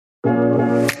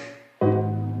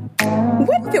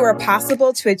if it were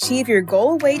possible to achieve your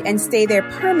goal weight and stay there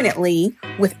permanently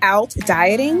without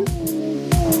dieting?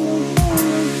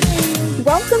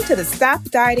 Welcome to the Stop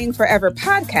Dieting Forever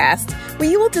podcast, where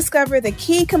you will discover the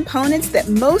key components that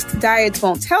most diets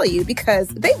won't tell you because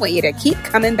they want you to keep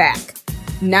coming back.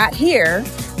 Not here.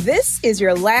 This is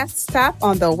your last stop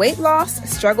on the weight loss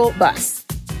struggle bus.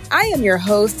 I am your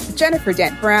host, Jennifer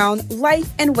Dent Brown,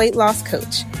 life and weight loss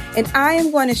coach, and I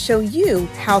am going to show you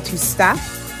how to stop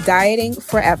dieting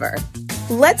forever.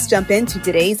 Let's jump into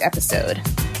today's episode.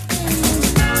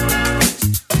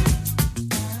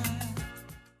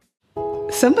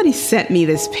 Somebody sent me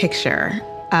this picture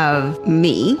of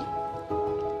me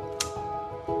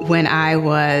when I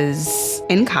was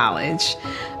in college.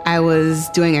 I was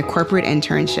doing a corporate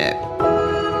internship.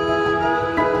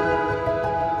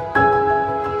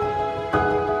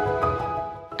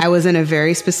 I was in a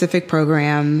very specific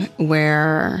program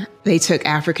where they took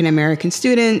African American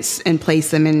students and placed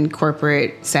them in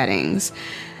corporate settings.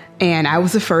 And I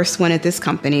was the first one at this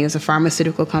company. It was a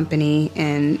pharmaceutical company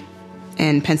in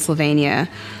Pennsylvania.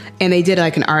 And they did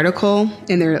like an article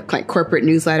in their like corporate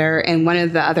newsletter. And one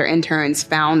of the other interns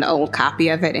found an old copy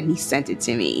of it and he sent it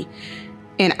to me.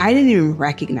 And I didn't even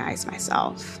recognize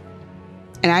myself.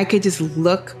 And I could just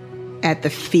look at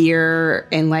the fear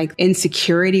and like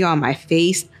insecurity on my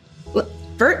face.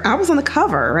 I was on the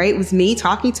cover, right? It was me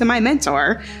talking to my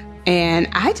mentor. And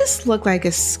I just looked like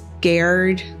a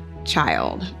scared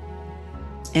child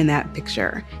in that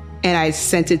picture. And I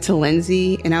sent it to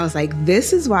Lindsay and I was like,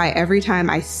 this is why every time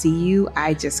I see you,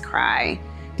 I just cry.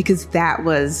 Because that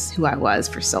was who I was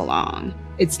for so long.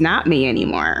 It's not me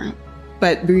anymore.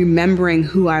 But remembering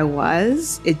who I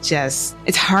was,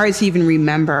 it's hard to even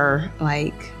remember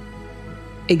like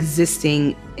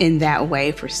existing in that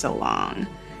way for so long.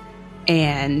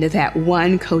 And that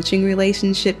one coaching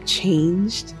relationship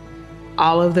changed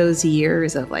all of those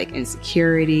years of like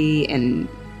insecurity and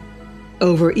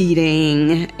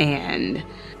overeating and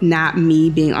not me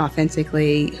being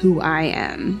authentically who I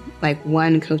am. Like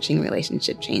one coaching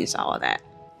relationship changed all of that.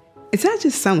 It's not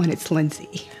just someone, it's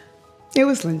Lindsay. It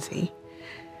was Lindsay.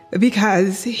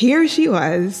 Because here she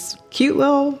was, cute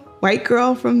little white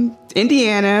girl from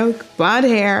Indiana, blonde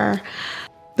hair.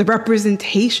 The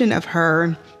representation of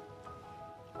her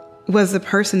was the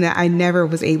person that I never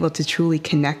was able to truly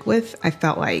connect with, I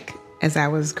felt like, as I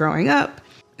was growing up.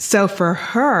 So for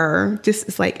her, just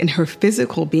it's like in her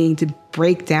physical being to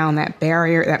break down that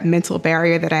barrier, that mental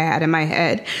barrier that I had in my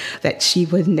head, that she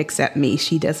wouldn't accept me,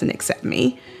 she doesn't accept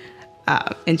me.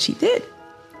 And she did.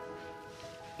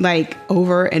 Like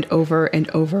over and over and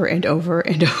over and over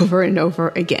and over and over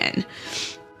again.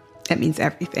 That means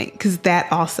everything. Because that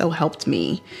also helped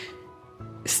me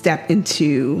step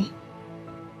into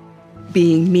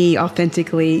being me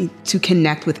authentically to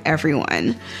connect with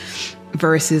everyone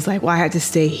versus like, well, I had to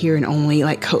stay here and only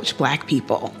like coach Black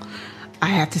people. I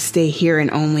have to stay here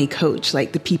and only coach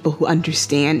like the people who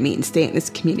understand me and stay in this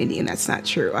community. And that's not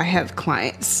true. I have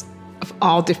clients of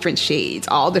all different shades,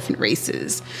 all different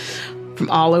races, from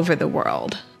all over the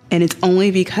world. And it's only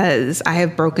because I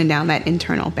have broken down that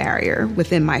internal barrier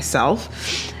within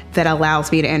myself that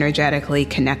allows me to energetically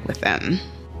connect with them.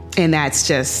 And that's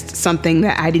just something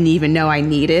that I didn't even know I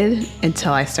needed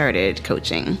until I started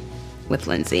coaching with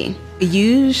Lindsay.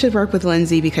 You should work with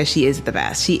Lindsay because she is the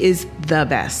best. She is the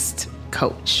best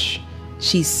coach.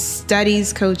 She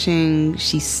studies coaching.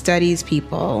 She studies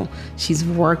people. She's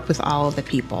worked with all of the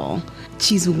people.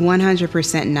 She's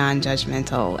 100%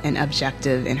 non-judgmental and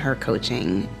objective in her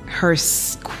coaching. Her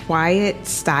quiet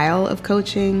style of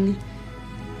coaching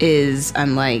is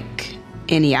unlike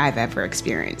any I've ever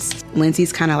experienced.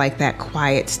 Lindsay's kind of like that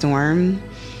quiet storm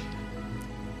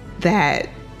that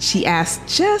she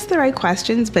asks just the right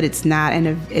questions, but it's not in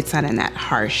that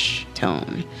harsh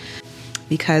tone.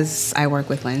 Because I work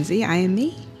with Lindsay, I am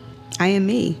me. I am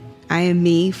me. I am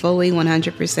me, fully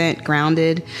 100%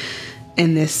 grounded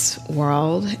in this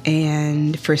world.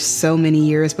 And for so many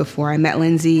years before I met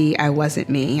Lindsay, I wasn't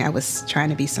me. I was trying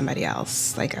to be somebody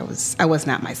else. Like I was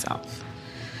not myself.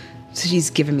 So she's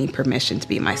given me permission to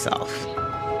be myself.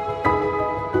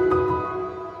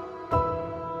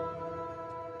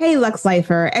 Hey, Lux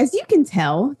Lifer, as you can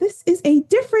tell, this is a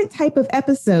different type of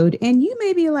episode, and you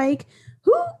may be like,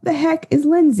 who the heck is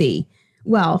Lindsay?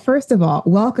 Well, first of all,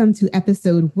 welcome to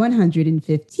episode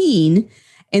 115.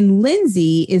 And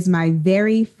Lindsay is my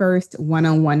very first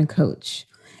one-on-one coach.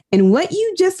 And what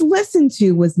you just listened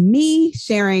to was me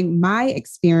sharing my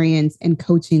experience in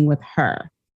coaching with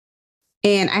her.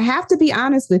 And I have to be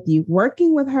honest with you,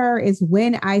 working with her is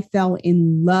when I fell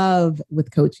in love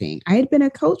with coaching. I had been a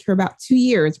coach for about 2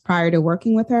 years prior to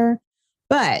working with her,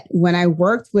 But when I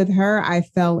worked with her, I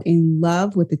fell in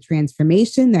love with the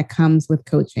transformation that comes with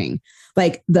coaching,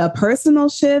 like the personal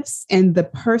shifts and the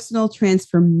personal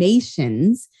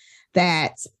transformations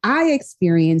that I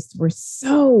experienced were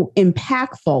so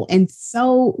impactful and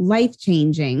so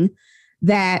life-changing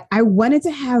that I wanted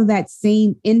to have that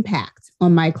same impact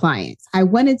on my clients. I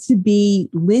wanted to be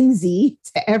Lindsay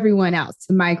to everyone else,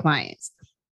 to my clients.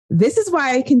 This is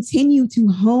why I continue to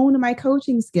hone my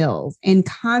coaching skills and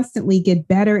constantly get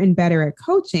better and better at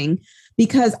coaching,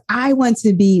 because I want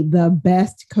to be the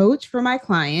best coach for my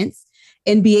clients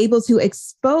and be able to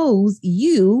expose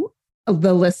you,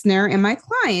 the listener, and my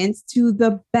clients to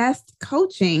the best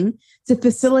coaching to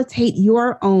facilitate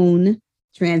your own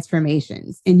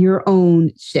transformations and your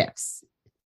own shifts.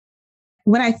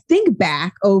 When I think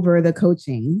back over the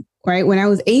coaching, right, when I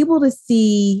was able to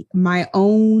see my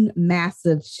own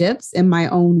massive shifts and my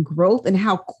own growth and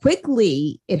how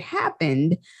quickly it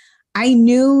happened, I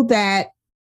knew that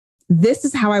this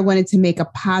is how I wanted to make a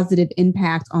positive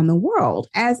impact on the world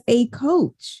as a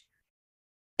coach.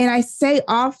 And I say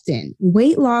often,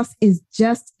 weight loss is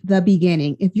just the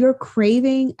beginning. If you're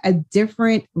craving a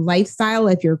different lifestyle,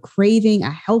 if you're craving a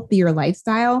healthier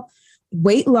lifestyle,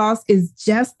 weight loss is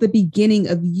just the beginning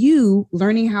of you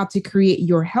learning how to create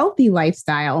your healthy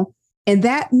lifestyle. And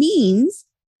that means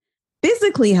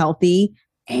physically healthy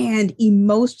and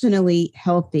emotionally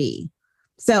healthy.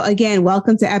 So again,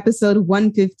 welcome to episode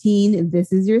 115.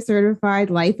 This is your certified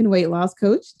life and weight loss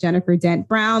coach, Jennifer Dent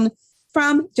Brown,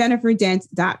 from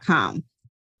jenniferdent.com.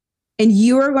 And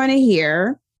you are going to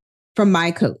hear from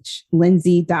my coach,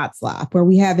 Lindsay Dotzlaf, where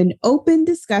we have an open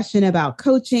discussion about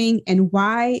coaching and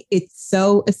why it's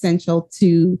so essential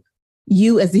to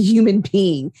you as a human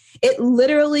being. It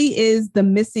literally is the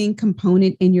missing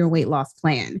component in your weight loss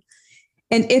plan.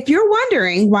 And if you're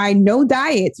wondering why no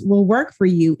diet will work for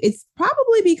you, it's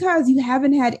probably because you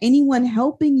haven't had anyone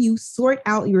helping you sort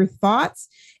out your thoughts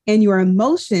and your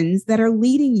emotions that are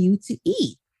leading you to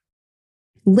eat.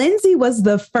 Lindsay was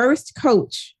the first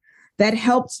coach that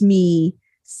helped me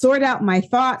sort out my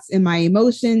thoughts and my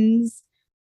emotions.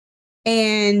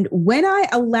 And when I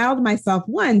allowed myself,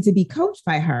 one, to be coached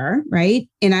by her, right?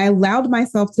 And I allowed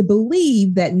myself to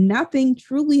believe that nothing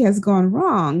truly has gone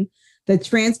wrong, the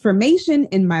transformation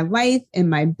in my life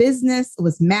and my business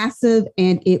was massive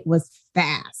and it was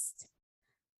fast.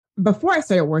 Before I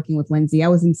started working with Lindsay, I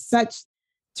was in such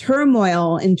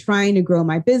turmoil in trying to grow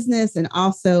my business and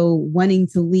also wanting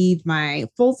to leave my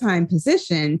full-time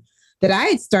position that I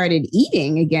had started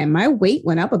eating again. My weight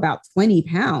went up about 20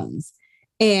 pounds.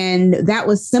 And that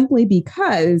was simply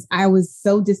because I was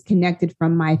so disconnected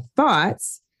from my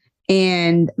thoughts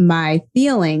and my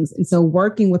feelings. And so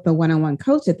working with a one-on-one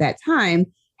coach at that time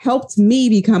helped me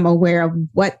become aware of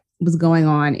what was going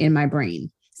on in my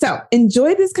brain. So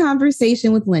enjoy this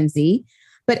conversation with Lindsay.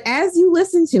 But as you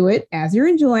listen to it, as you're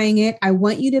enjoying it, I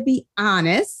want you to be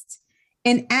honest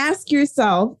and ask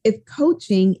yourself if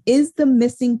coaching is the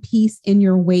missing piece in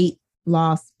your weight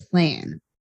loss plan.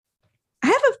 I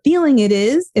have a feeling it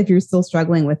is if you're still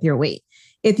struggling with your weight.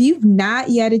 If you've not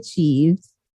yet achieved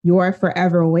your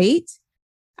forever weight,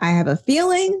 I have a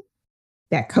feeling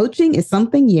that coaching is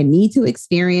something you need to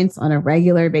experience on a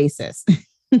regular basis.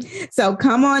 So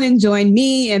come on and join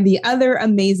me and the other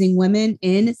amazing women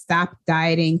in Stop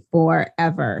Dieting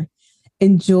Forever.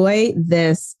 Enjoy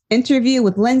this interview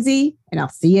with Lindsay, and I'll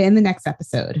see you in the next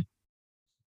episode.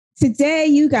 Today,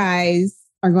 you guys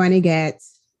are going to get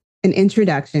an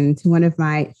introduction to one of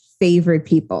my favorite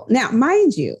people. Now,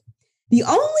 mind you, the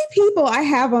only people I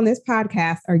have on this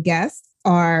podcast are guests,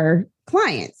 are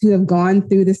clients who have gone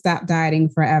through the Stop Dieting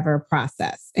Forever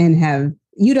process and have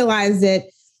utilized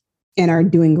it and are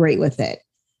doing great with it.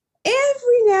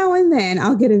 Every now and then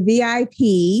I'll get a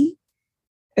VIP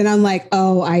and I'm like,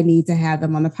 oh, I need to have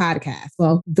them on the podcast.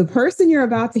 Well, the person you're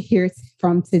about to hear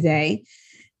from today,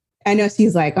 I know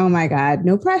she's like, oh my God,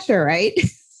 no pressure, right?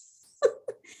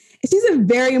 She's a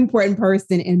very important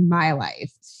person in my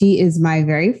life. She is my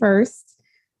very first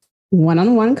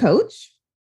one-on-one coach.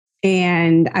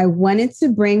 And I wanted to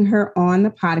bring her on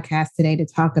the podcast today to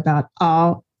talk about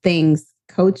all things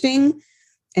coaching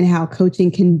and how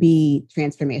coaching can be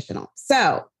transformational.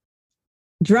 So,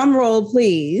 drum roll,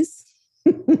 please.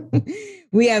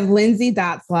 We have Lindsay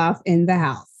Dotzlaf in the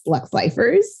house. Lux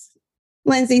Lifers.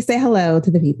 Lindsay, say hello to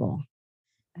the people.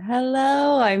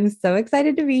 Hello, I'm so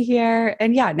excited to be here.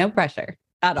 And yeah, no pressure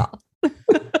at all.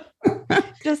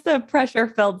 Just a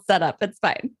pressure-filled setup. It's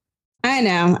fine. I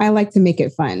know. I like to make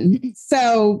it fun.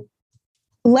 So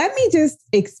let me just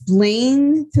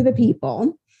explain to the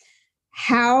people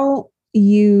how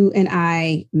you and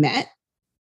I met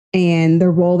and the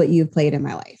role that you've played in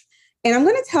my life. And I'm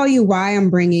going to tell you why I'm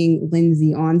bringing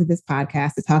Lindsay onto this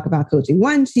podcast to talk about coaching.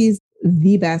 One, she's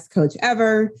the best coach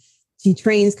ever. She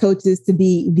trains coaches to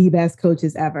be the best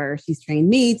coaches ever. She's trained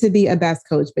me to be a best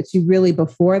coach, but she really,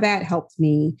 before that, helped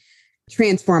me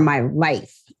transform my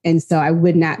life. And so I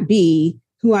would not be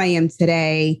who I am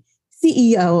today,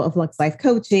 CEO of Lux Life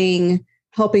Coaching,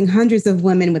 helping hundreds of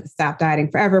women with the Stop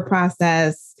Dieting Forever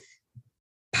process,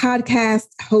 podcast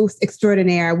host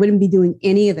extraordinaire. I wouldn't be doing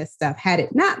any of this stuff had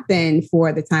it not been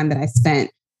for the time that I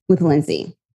spent with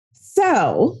Lindsay.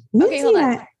 So, Lindsay, okay, hold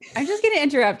on. I'm just going to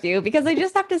interrupt you because I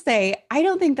just have to say, I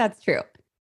don't think that's true.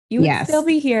 You would still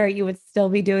be here. You would still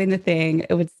be doing the thing.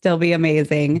 It would still be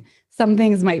amazing. Some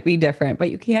things might be different, but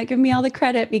you can't give me all the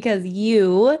credit because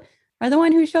you are the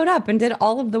one who showed up and did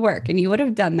all of the work, and you would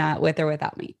have done that with or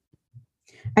without me.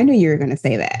 I knew you were going to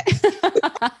say that.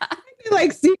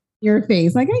 Like, see your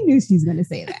face. Like, I knew she's going to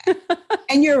say that.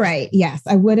 And you're right. Yes,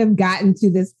 I would have gotten to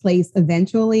this place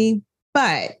eventually,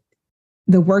 but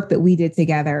the work that we did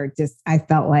together just, I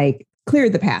felt like,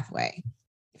 cleared the pathway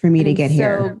for me to get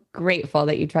here. I'm so grateful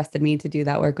that you trusted me to do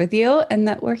that work with you and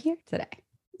that we're here today.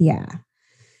 Yeah.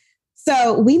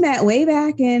 So we met way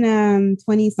back in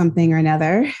 20 something or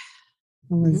another. It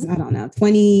was, I don't know,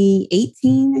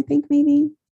 2018, I think maybe.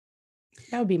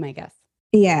 That would be my guess.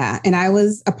 Yeah. And I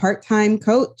was a part-time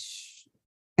coach.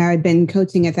 I had been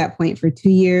coaching at that point for 2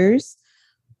 years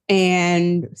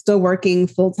and still working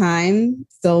full-time,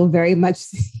 still very much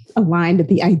aligned with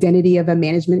the identity of a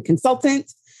management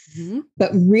consultant,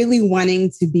 but really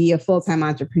wanting to be a full-time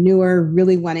entrepreneur,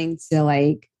 really wanting to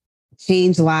like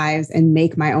change lives and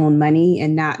make my own money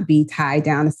and not be tied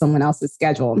down to someone else's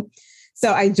schedule.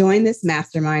 So I joined this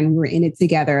mastermind. We were in it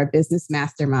together, a business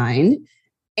mastermind.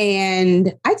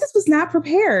 And I just was not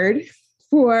prepared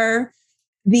for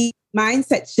the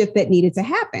mindset shift that needed to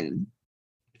happen.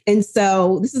 And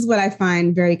so this is what I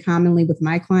find very commonly with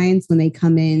my clients when they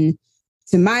come in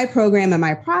to my program and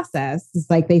my process. It's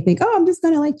like they think, oh, I'm just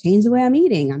going to like change the way I'm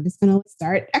eating. I'm just going to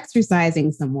start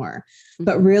exercising some more.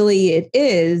 But really it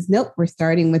is, nope, we're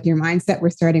starting with your mindset. We're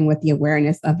starting with the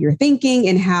awareness of your thinking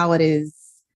and how it is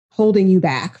holding you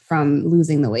back from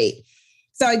losing the weight.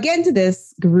 So I get into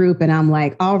this group and I'm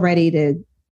like all ready to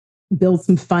build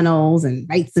some funnels and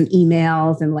write some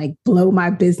emails and like blow my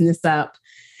business up.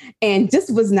 And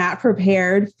just was not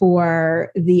prepared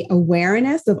for the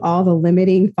awareness of all the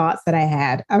limiting thoughts that I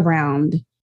had around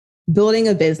building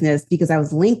a business because I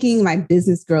was linking my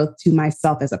business growth to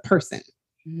myself as a person.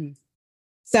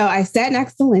 So I sat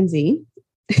next to Lindsay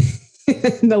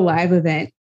in the live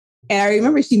event. And I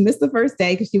remember she missed the first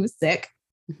day because she was sick.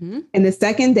 And the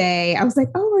second day I was like,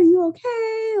 oh, are you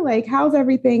okay? Like, how's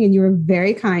everything? And you were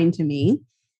very kind to me.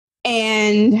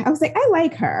 And I was like, I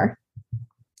like her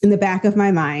in the back of my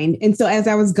mind. And so as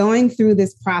I was going through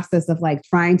this process of like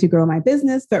trying to grow my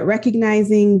business, but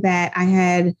recognizing that I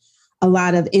had a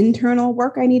lot of internal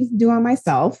work I needed to do on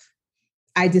myself,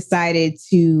 I decided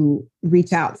to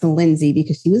reach out to Lindsay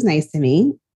because she was nice to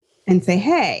me and say,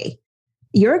 hey,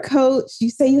 you're a coach. You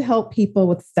say you help people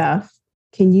with stuff.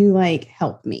 Can you like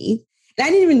help me? And I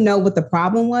didn't even know what the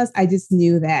problem was. I just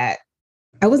knew that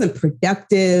I wasn't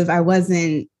productive. I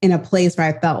wasn't in a place where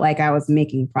I felt like I was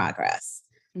making progress.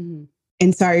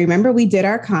 And so I remember we did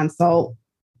our consult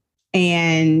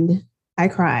and I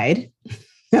cried.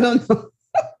 I don't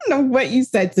know what you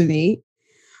said to me,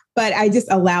 but I just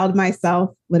allowed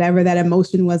myself, whatever that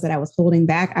emotion was that I was holding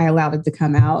back, I allowed it to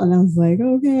come out. And I was like,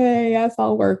 okay, yes,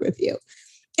 I'll work with you.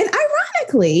 And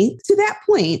ironically, to that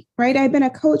point, right, I'd been a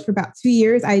coach for about 2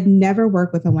 years. I'd never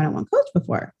worked with a one-on-one coach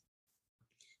before.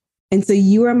 And so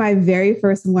you were my very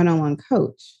first one-on-one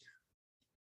coach.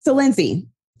 So Lindsay,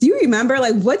 do you remember,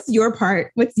 like, what's your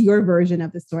part? What's your version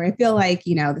of the story? I feel like,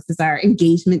 you know, this is our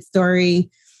engagement story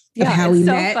of how we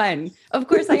met. Yeah, it's so fun. Of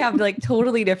course, I have like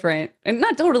totally different, and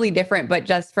not totally different, but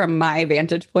just from my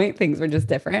vantage point, things were just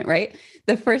different, right?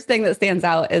 The first thing that stands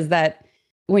out is that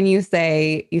when you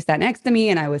say you sat next to me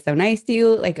and I was so nice to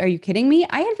you, like, are you kidding me?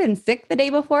 I had been sick the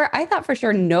day before. I thought for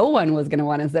sure no one was going to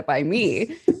want to sit by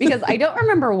me because I don't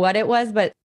remember what it was,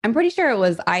 but I'm pretty sure it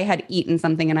was I had eaten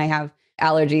something and I have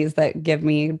allergies that give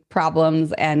me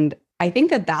problems. And I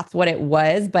think that that's what it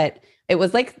was, but it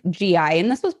was like GI, and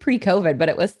this was pre-COVID, but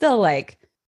it was still like,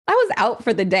 I was out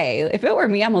for the day. If it were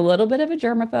me, I'm a little bit of a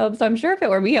germaphobe. So I'm sure if it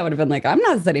were me, I would have been like, I'm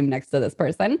not sitting next to this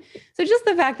person. So just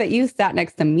the fact that you sat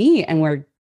next to me and were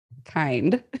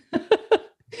kind,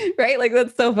 right? Like,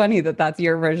 that's so funny that that's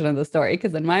your version of the story.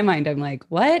 Because in my mind, I'm like,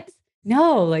 what?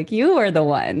 No, like you were the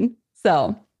one.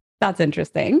 So that's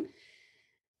interesting.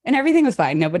 And everything was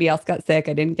fine. Nobody else got sick.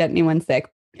 I didn't get anyone sick.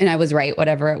 And I was right.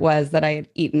 Whatever it was that I had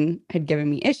eaten had given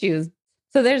me issues.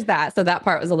 So there's that. So that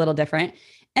part was a little different.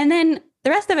 And then the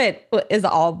rest of it is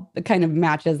all kind of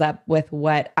matches up with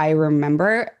what I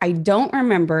remember. I don't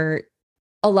remember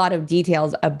a lot of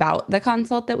details about the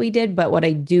consult that we did, but what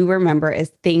I do remember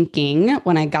is thinking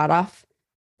when I got off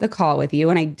the call with you,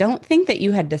 and I don't think that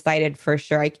you had decided for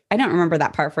sure. I don't remember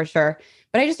that part for sure,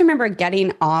 but I just remember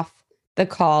getting off the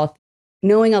call,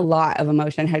 knowing a lot of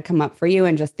emotion had come up for you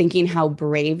and just thinking how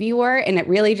brave you were. And it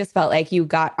really just felt like you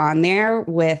got on there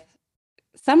with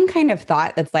some kind of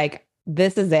thought that's like,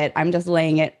 this is it. I'm just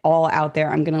laying it all out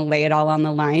there. I'm going to lay it all on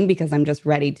the line because I'm just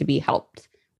ready to be helped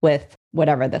with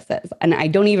whatever this is. And I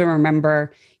don't even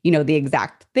remember, the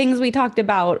exact things we talked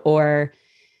about or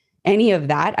any of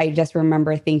that. I just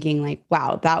remember thinking like,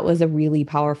 wow, that was a really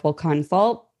powerful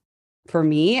consult for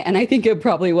me. And I think it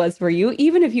probably was for you,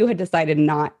 even if you had decided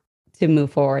not to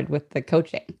move forward with the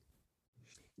coaching.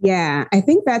 Yeah, I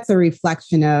think that's a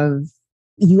reflection of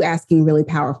you asking really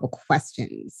powerful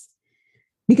questions.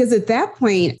 Because at that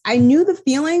point, I knew the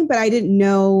feeling, but I didn't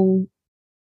know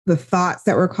the thoughts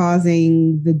that were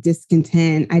causing the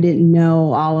discontent. I didn't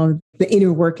know all of the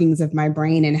inner workings of my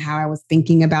brain and how I was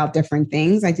thinking about different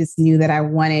things. I just knew that I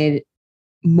wanted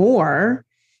more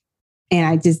and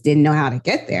I just didn't know how to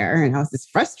get there. And I was just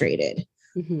frustrated.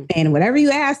 Mm-hmm. And whatever you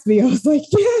asked me, I was like,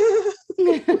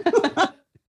 yeah.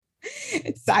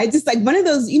 I just like one of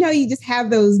those, you just have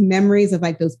those memories of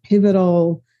like those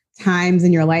pivotal times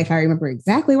in your life. I remember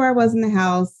exactly where I was in the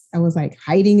house. I was like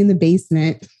hiding in the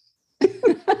basement.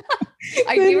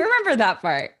 I do remember that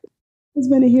part. I was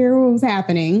going to hear what was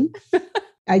happening.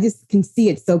 I just can see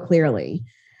it so clearly.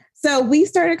 So we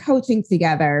started coaching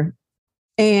together.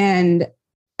 And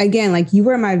again, like you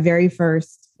were my very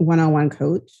first one-on-one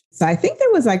coach. So I think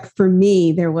there was like, for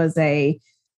me, there was and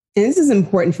this is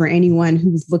important for anyone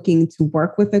who's looking to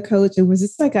work with a coach. It was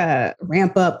just like a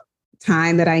ramp up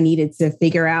time that I needed to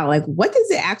figure out, like, what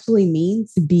does it actually mean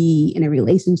to be in a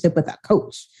relationship with a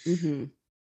coach? Mm-hmm.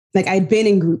 Like I'd been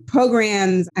in group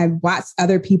programs. I've watched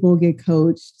other people get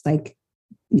coached, like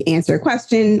answer a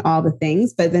question, all the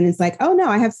things. But then it's like, oh no,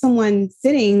 I have someone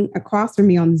sitting across from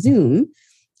me on Zoom,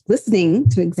 listening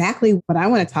to exactly what I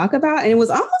want to talk about. And it was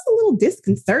almost a little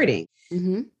disconcerting.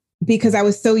 Mm-hmm. Because I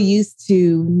was so used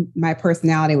to my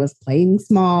personality was playing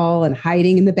small and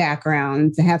hiding in the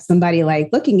background, to have somebody like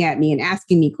looking at me and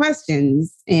asking me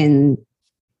questions and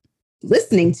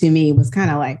listening to me was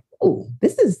kind of like, oh,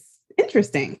 this is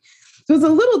interesting. So it was a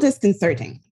little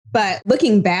disconcerting. But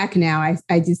looking back now,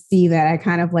 I just see that I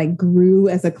kind of like grew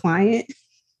as a client.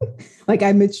 Like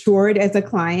I matured as a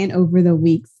client over the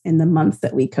weeks and the months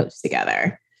that we coached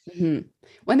together. Mm-hmm.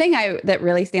 One thing that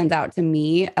really stands out to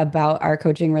me about our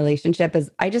coaching relationship is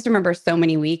I just remember so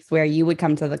many weeks where you would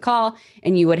come to the call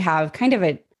and you would have kind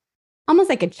of almost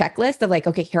like a checklist of like,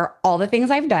 okay, here are all the things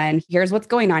I've done. Here's what's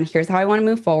going on. Here's how I want to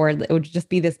move forward. It would just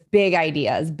be this big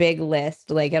ideas, big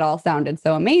list. Like it all sounded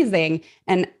so amazing.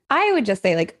 And I would just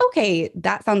say like, okay,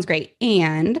 that sounds great.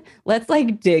 And let's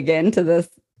like dig into this.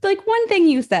 Like one thing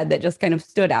you said that just kind of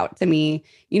stood out to me,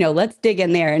 let's dig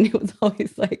in there. And it was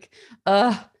always like,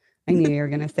 I knew you were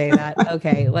going to say that.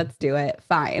 Okay, let's do it.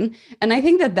 Fine. And I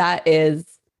think that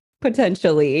is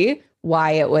potentially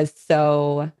why it was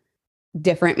so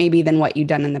different maybe than what you've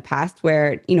done in the past,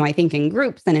 where, I think in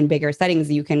groups and in bigger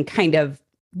settings, you can kind of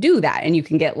do that and you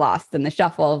can get lost in the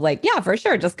shuffle of like, yeah, for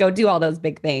sure, just go do all those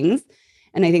big things.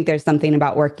 And I think there's something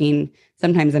about working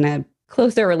sometimes in a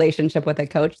closer relationship with a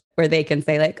coach where they can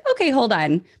say like, okay, hold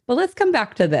on, but let's come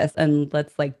back to this and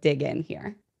let's like dig in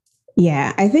here.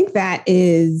 Yeah, I think that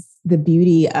is the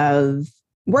beauty of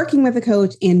working with a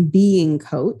coach and being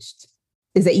coached,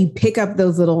 is that you pick up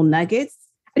those little nuggets.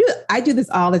 I do this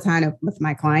all the time with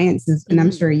my clients, and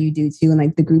I'm sure you do too. In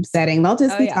like the group setting, they'll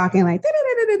just be talking like,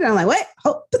 I'm like, what?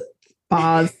 Oh,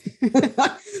 pause.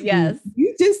 Yes.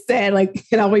 You just said like,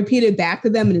 and I'll repeat it back to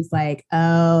them. And it's like,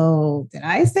 oh, did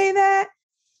I say that?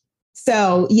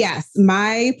 So yes,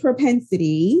 my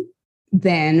propensity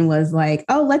then was like,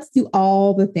 oh, let's do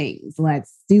all the things.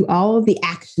 Let's do all of the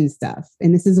action stuff.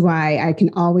 And this is why I can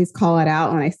always call it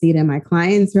out when I see it in my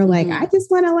clients. They're like, I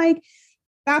just want to like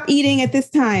stop eating at this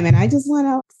time. And I just want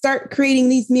to start creating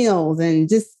these meals and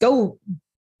just go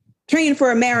train for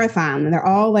a marathon. And they're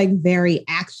all like very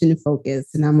action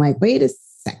focused. And I'm like, wait a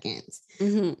second.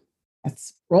 Mm-hmm.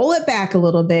 Let's roll it back a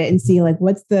little bit and see like,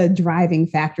 what's the driving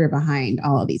factor behind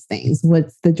all of these things?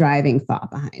 What's the driving thought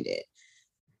behind it?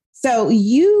 So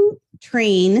you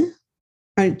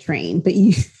but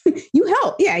you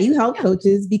help. Yeah, you help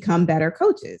coaches become better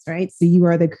coaches, right? So you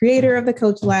are the creator of the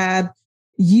Coach Lab.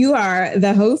 You are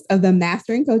the host of the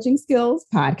Mastering Coaching Skills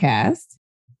podcast.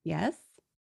 Yes.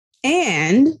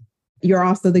 And you're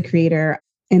also the creator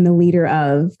and the leader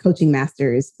of Coaching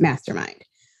Masters Mastermind.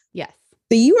 Yes.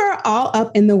 So you are all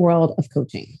up in the world of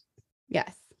coaching.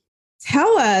 Yes.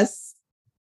 Tell us,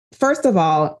 first of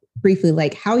all, briefly,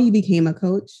 like how you became a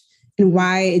coach and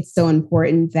why it's so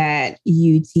important that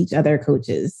you teach other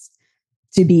coaches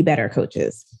to be better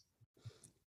coaches.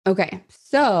 Okay.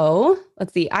 So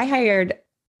let's see. I hired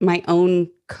my own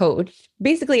coach.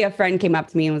 Basically, a friend came up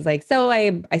to me and was like, so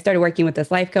I started working with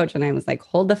this life coach. And I was like,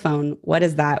 hold the phone. What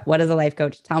is that? What is a life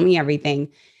coach? Tell me everything.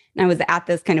 And I was at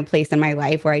this kind of place in my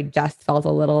life where I just felt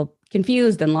a little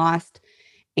confused and lost.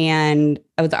 And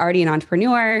I was already an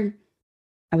entrepreneur.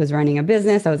 I was running a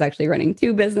business. I was actually running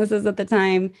 2 businesses at the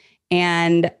time.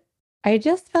 And I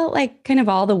just felt like kind of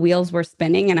all the wheels were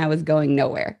spinning and I was going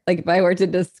nowhere. Like if I were to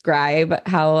describe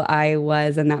how I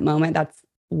was in that moment, that's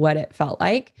what it felt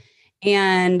like.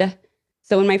 And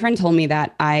so when my friend told me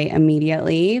that, I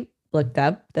immediately looked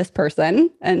up this person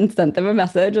and sent them a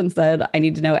message and said, I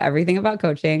need to know everything about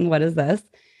coaching. What is this?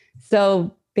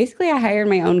 So basically, I hired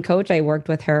my own coach. I worked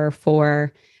with her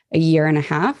for a year and a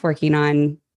half, working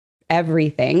on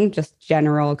everything, just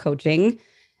general coaching.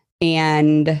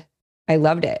 And I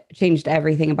loved it. It changed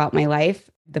everything about my life.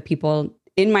 The people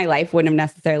in my life wouldn't have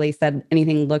necessarily said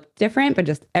anything looked different, but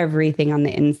just everything on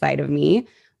the inside of me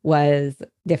was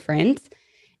different.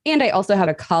 And I also had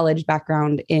a college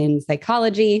background in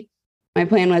psychology. My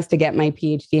plan was to get my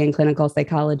PhD in clinical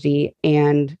psychology,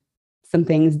 and some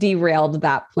things derailed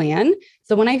that plan.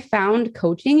 So when I found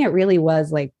coaching, it really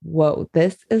was like, whoa,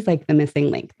 this is like the missing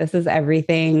link. This is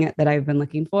everything that I've been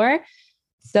looking for.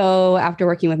 So after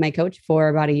working with my coach for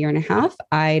about a year and a half,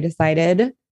 I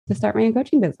decided to start my own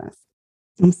coaching business.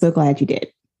 I'm so glad you did.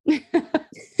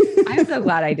 I'm so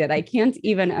glad I did. I can't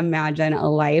even imagine a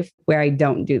life where I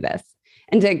don't do this.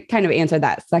 And to kind of answer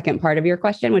that second part of your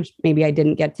question, which maybe I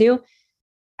didn't get to,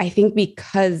 I think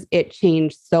because it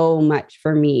changed so much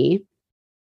for me,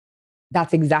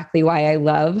 that's exactly why I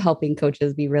love helping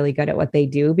coaches be really good at what they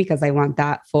do, because I want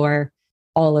that for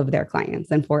all of their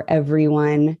clients and for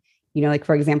everyone. You know, like,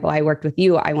 for example, I worked with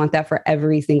you. I want that for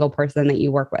every single person that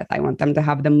you work with. I want them to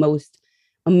have the most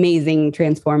amazing,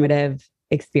 transformative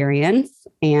experience.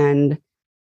 And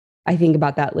I think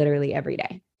about that literally every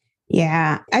day.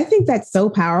 Yeah, I think that's so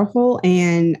powerful.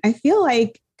 And I feel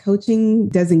like coaching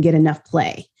doesn't get enough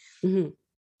play. Mm-hmm.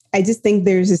 I just think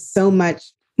there's just so much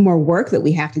more work that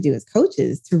we have to do as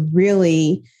coaches to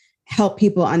really help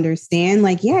people understand,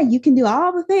 like, yeah, you can do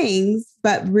all the things,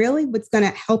 but really what's going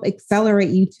to help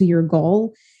accelerate you to your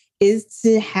goal is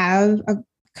to have a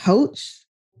coach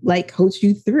like coach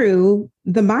you through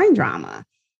the mind drama.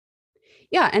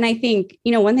 Yeah. And I think,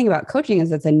 you know, one thing about coaching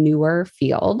is it's a newer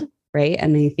field, right?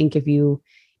 And I think if you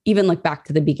even look back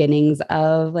to the beginnings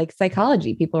of like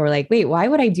psychology, people were like, wait, why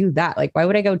would I do that? Like, why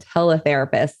would I go tell a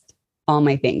therapist all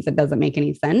my things? It doesn't make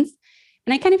any sense.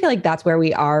 And I kind of feel like that's where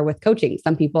we are with coaching.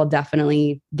 Some people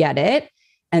definitely get it.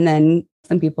 And then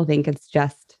some people think it's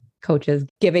just coaches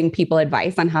giving people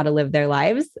advice on how to live their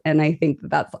lives. And I think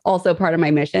that's also part of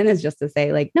my mission, is just to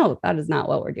say, like, no, that is not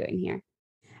what we're doing here.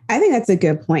 I think that's a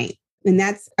good point. And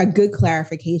that's a good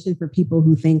clarification for people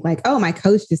who think like, oh, my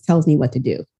coach just tells me what to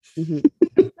do.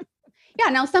 Mm-hmm. Yeah.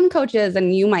 Now, some coaches,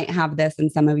 and you might have this in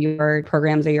some of your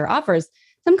programs or your offers,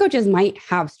 some coaches might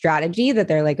have strategy that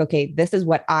they're like, okay, this is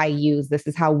what I use. This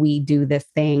is how we do this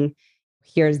thing.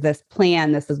 Here's this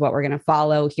plan. This is what we're going to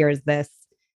follow. Here's this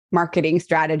marketing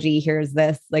strategy. Here's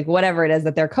this, like, whatever it is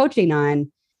that they're coaching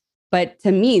on. But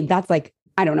to me, that's like,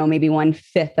 I don't know, maybe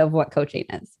 1/5 of what coaching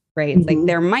is, right? It's like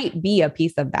there might be a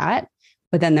piece of that,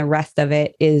 but then the rest of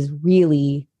it is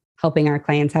really helping our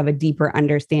clients have a deeper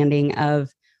understanding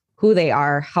of who they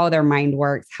are, how their mind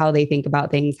works, how they think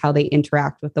about things, how they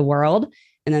interact with the world,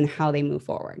 and then how they move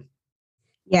forward.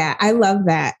 Yeah, I love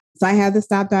that. So I have the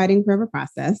Stop Dieting Forever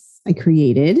process I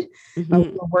created.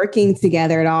 We're working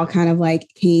together. It all kind of like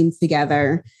came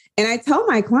together. And I tell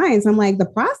my clients, I'm like, the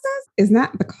process is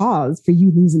not the cause for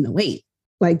you losing the weight.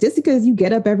 Like, just because you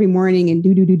get up every morning and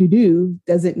do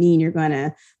doesn't mean you're going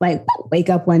to like wake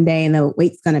up one day and the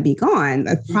weight's going to be gone.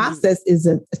 The process is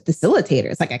a facilitator.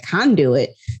 It's like a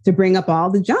conduit to bring up all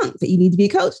the junk that you need to be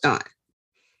coached on.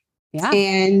 Yeah.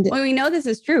 And well, we know this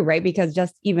is true, right? Because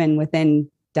just even within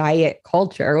diet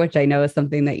culture, which I know is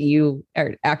something that you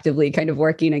are actively kind of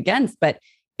working against, but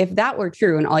if that were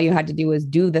true and all you had to do was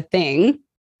do the thing,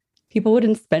 people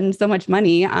wouldn't spend so much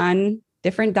money on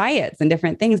different diets and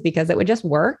different things, because it would just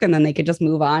work and then they could just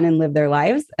move on and live their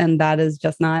lives. And that is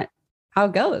just not how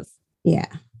it goes. Yeah,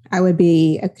 I would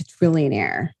be a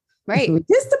quadrillionaire. Right.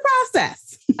 Just the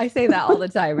process. I say that all the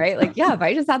time, right? Like, yeah, if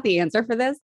I just had the answer for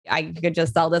this, I could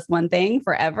just sell this one thing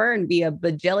forever and be a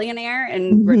bajillionaire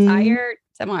and retire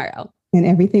tomorrow. and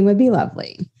everything would be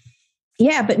lovely.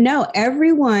 Yeah, but no,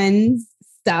 everyone's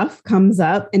stuff comes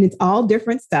up and it's all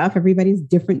different stuff. Everybody's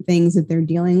different things that they're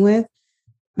dealing with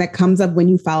that comes up when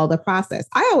you follow the process.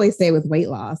 I always say with weight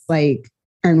loss, like,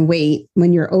 and weight,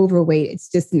 when you're overweight, it's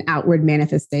just an outward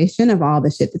manifestation of all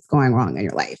the shit that's going wrong in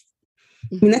your life.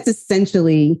 I mean, that's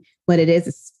essentially what it is,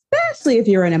 especially if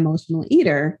you're an emotional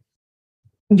eater.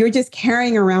 You're just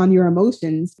carrying around your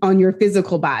emotions on your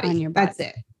physical body. On your body. That's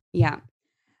it. Yeah.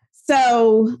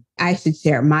 So I should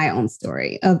share my own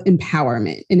story of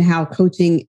empowerment and how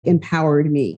coaching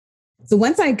empowered me. So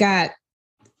once I got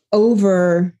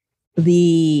over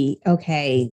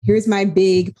okay, here's my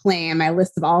big plan, my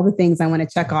list of all the things I want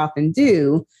to check off and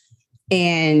do.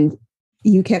 And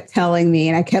you kept telling me,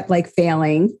 and I kept like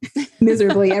failing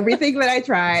miserably. Everything that I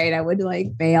tried, I would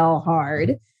like fail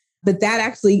hard. But that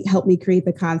actually helped me create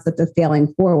the concept of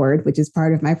failing forward, which is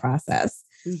part of my process.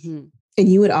 Mm-hmm. And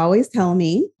you would always tell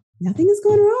me, nothing is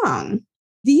going wrong.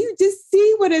 Do you just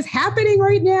see what is happening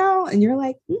right now? And you're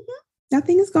like,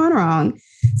 nothing is going wrong.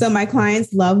 So my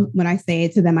clients love when I say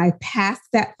it to them. I passed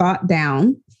that thought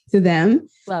down to them,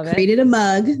 created a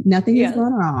mug. Nothing is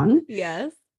going wrong.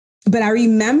 Yes. But I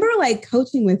remember like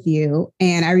coaching with you,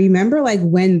 and I remember like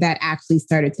when that actually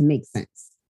started to make sense.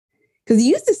 Because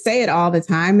you used to say it all the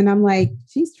time. And I'm like,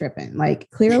 she's tripping. Like,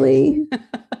 clearly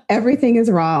everything is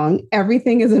wrong.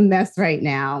 Everything is a mess right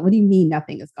now. What do you mean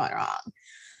nothing is going wrong?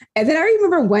 And then I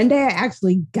remember one day I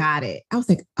actually got it. I was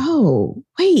like, oh,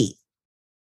 wait,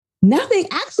 nothing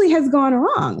actually has gone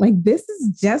wrong. Like, this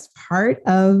is just part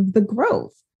of the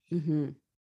growth. Mm-hmm.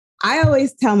 I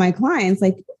always tell my clients,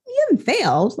 like, you haven't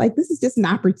failed. Like, this is just an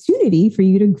opportunity for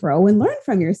you to grow and learn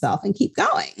from yourself and keep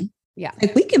going. Yeah.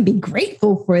 Like, we can be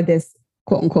grateful for this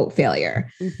quote unquote failure.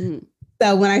 Mm-hmm.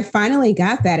 So when I finally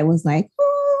got that, it was like,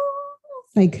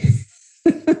 like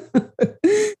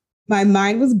my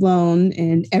mind was blown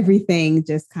and everything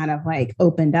just kind of like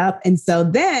opened up. And so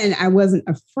then I wasn't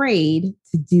afraid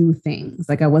to do things.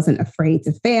 Like, I wasn't afraid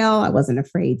to fail. I wasn't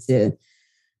afraid to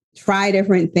try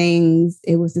different things.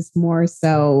 It was just more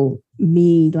so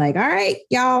me like, all right,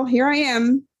 y'all, here I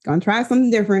am. Gonna try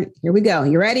something different. Here we go.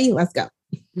 You ready? Let's go.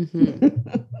 Mm-hmm.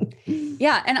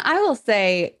 Yeah. And I will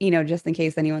say, just in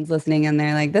case anyone's listening and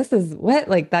they're like, this is what,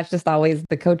 like, that's just always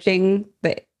the coaching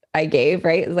that I gave,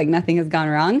 right? It's like, nothing has gone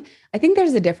wrong. I think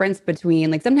there's a difference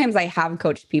between, like, sometimes I have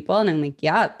coached people and I'm like,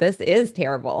 yeah, this is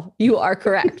terrible. You are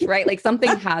correct, right? Like,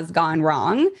 something has gone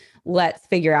wrong. Let's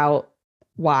figure out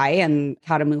why and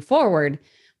how to move forward.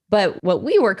 But what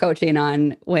we were coaching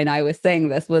on when I was saying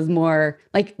this was more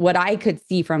like what I could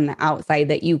see from the outside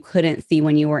that you couldn't see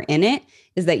when you were in it,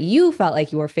 is that you felt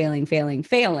like you were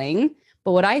failing.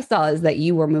 But what I saw is that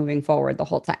you were moving forward the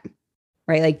whole time,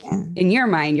 right? Like, in your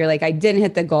mind, you're like, I didn't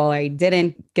hit the goal. I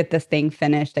didn't get this thing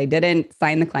finished. I didn't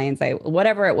sign the clients.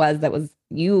 Whatever it was that was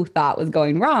you thought was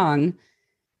going wrong.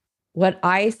 What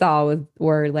I saw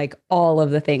were like all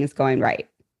of the things going right.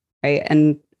 Right.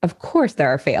 And of course there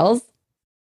are fails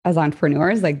as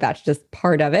entrepreneurs, like, that's just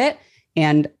part of it.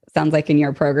 And sounds like in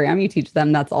your program, you teach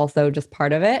them that's also just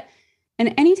part of it.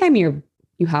 And anytime you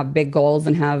have big goals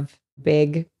and have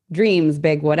big dreams,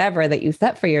 big whatever that you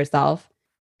set for yourself,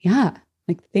 yeah,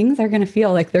 like, things are going to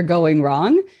feel like they're going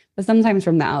wrong. But sometimes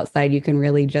from the outside, you can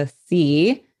really just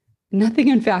see nothing,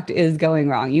 in fact, is going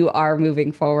wrong. You are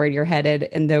moving forward. You're headed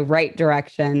in the right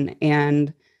direction.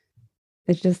 And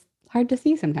it's just hard to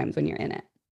see sometimes when you're in it.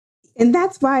 And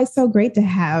that's why it's so great to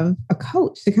have a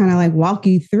coach to kind of like walk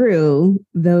you through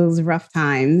those rough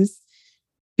times,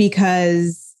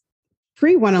 because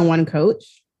pre-one-on-one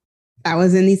coach, I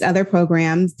was in these other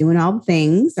programs doing all the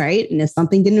things, right? And if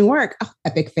something didn't work,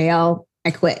 epic fail,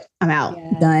 I quit. I'm out.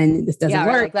 Yes. Done. This doesn't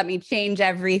work. Like, let me change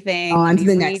everything. On to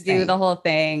the next thing. thing. The whole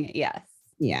thing. Yes.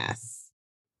 Yes.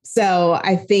 So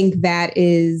I think that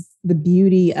is the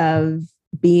beauty of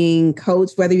being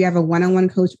coached, whether you have a one-on-one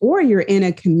coach or you're in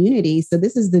a community. So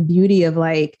this is the beauty of,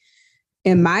 like,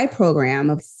 in my program,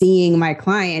 of seeing my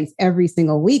clients every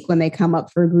single week when they come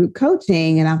up for group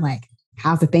coaching. And I'm like,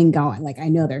 how's the thing going? Like, I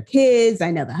know their kids,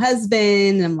 I know the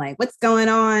husband. And I'm like, what's going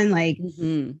on? Like,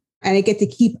 and I get to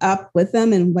keep up with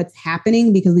them and what's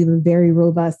happening, because we have a very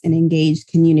robust and engaged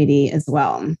community as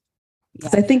well. So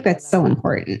I think that's so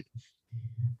important.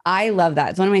 I love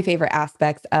that. It's one of my favorite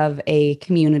aspects of a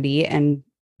community. And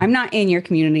I'm not in your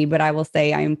community, but I will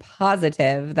say I'm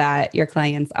positive that your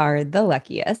clients are the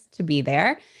luckiest to be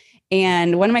there.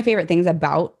 And one of my favorite things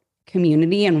about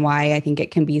community and why I think it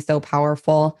can be so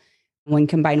powerful when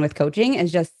combined with coaching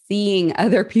is just seeing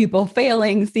other people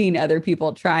failing, seeing other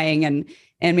people trying and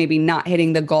maybe not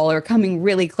hitting the goal, or coming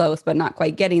really close, but not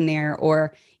quite getting there,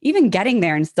 or even getting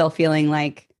there and still feeling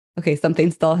like okay,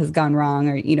 something still has gone wrong,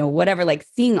 or, whatever, like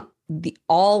seeing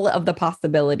all of the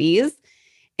possibilities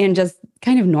and just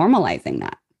kind of normalizing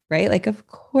that, right? Like, of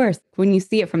course, when you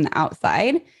see it from the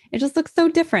outside, it just looks so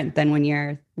different than when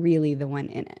you're really the one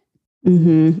in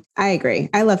it. I agree.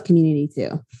 I love community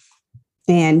too.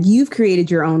 And you've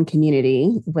created your own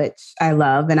community, which I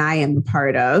love and I am a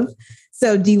part of.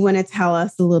 So do you want to tell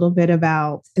us a little bit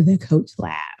about the Coach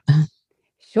Lab?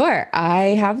 Sure.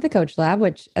 I have the Coach Lab,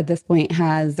 which at this point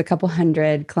has a couple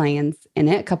hundred clients in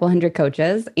it, a couple hundred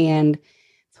coaches. And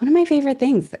it's one of my favorite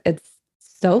things. It's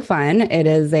so fun.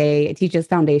 It teaches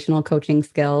foundational coaching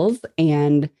skills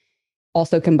and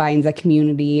also combines a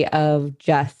community of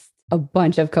just a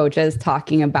bunch of coaches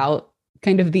talking about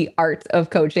kind of the art of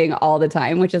coaching all the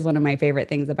time, which is one of my favorite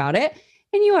things about it.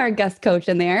 And you are a guest coach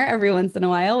in there every once in a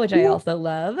while, which I also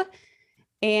love.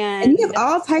 And you have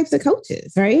all types of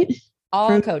coaches, right?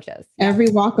 All coaches. Every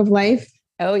walk of life.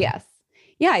 Oh, yes.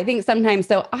 Yeah, I think sometimes.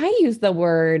 So I use the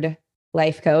word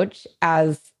life coach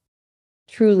as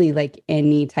truly like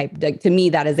any type. Like, to me,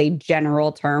 that is a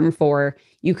general term for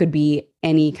you could be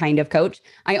any kind of coach.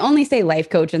 I only say life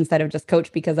coach instead of just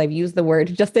coach because I've used the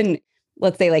word just in,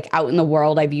 let's say, like out in the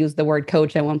world, I've used the word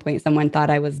coach. At one point, someone thought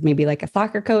I was maybe like a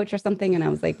soccer coach or something. And I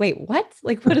was like, wait, what?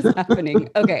 Like, what is happening?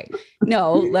 Okay.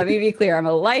 No, let me be clear. I'm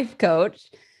a life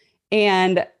coach.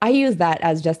 And I use that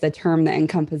as just a term that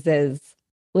encompasses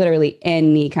literally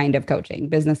any kind of coaching,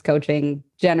 business coaching,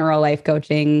 general life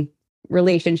coaching,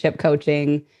 relationship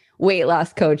coaching, weight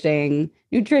loss coaching,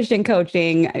 nutrition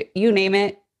coaching, you name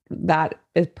it. That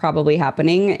is probably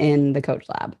happening in the Coach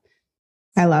Lab.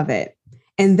 I love it.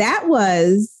 And that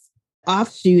was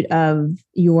offshoot of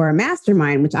your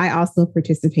mastermind, which I also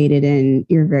participated in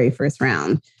your very first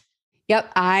round. Yep.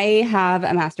 I have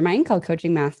a mastermind called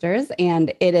Coaching Masters,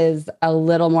 and it is a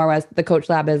little more, the Coach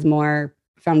Lab is more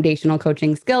foundational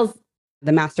coaching skills.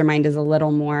 The mastermind is a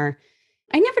little more,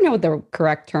 I never know what the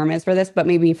correct term is for this, but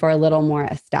maybe for a little more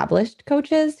established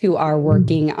coaches who are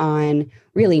working on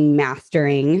really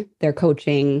mastering their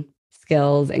coaching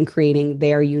skills and creating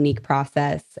their unique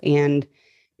process and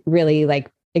really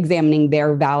like examining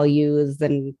their values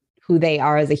and who they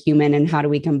are as a human and how do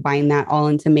we combine that all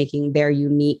into making their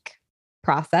unique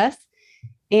process.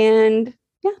 And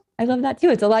yeah, I love that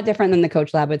too. It's a lot different than the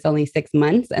Coach Lab. It's only 6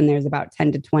 months and there's about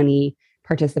 10 to 20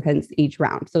 participants each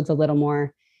round. So it's a little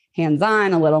more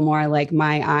hands-on, a little more like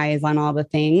my eyes on all the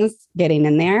things getting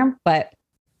in there, but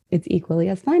it's equally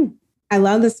as fun. I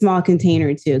love the small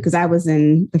container too, because I was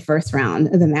in the first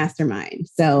round of the mastermind.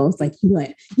 So it's like, you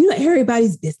let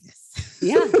everybody's business.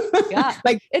 Yeah. Yeah.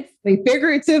 Like it's like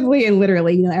figuratively and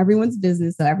literally, everyone's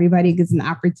business. So everybody gets an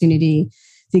opportunity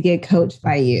to get coached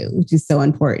by you, which is so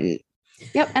important.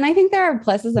 Yep. And I think there are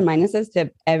pluses and minuses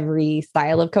to every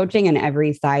style of coaching and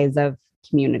every size of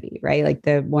community, right? Like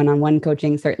the one-on-one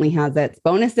coaching certainly has its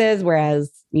bonuses,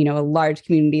 whereas, a large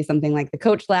community, something like the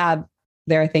Coach Lab,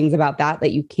 there are things about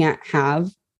that you can't have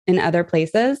in other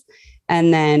places.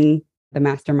 And then the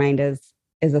mastermind is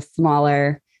a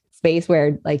smaller space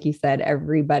where, like you said,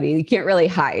 you can't really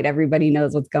hide. Everybody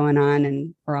knows what's going on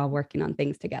and we're all working on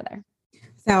things together.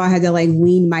 So I had to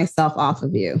wean myself off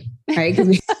of you, right? Because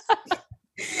we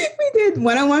did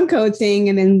one-on-one coaching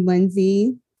and then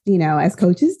Lindsay, as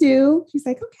coaches do, she's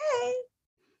like, okay,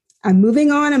 I'm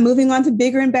moving on to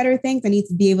bigger and better things. I need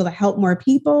to be able to help more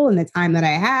people in the time that I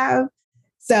have.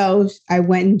 So I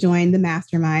went and joined the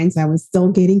mastermind. So I was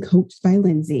still getting coached by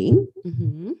Lindsay.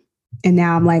 Mm-hmm. And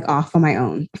now I'm off on my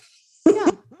own.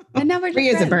 Yeah. And now we're just free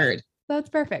as a bird. So it's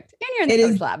perfect. And you're in the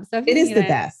Coach Lab. So it is the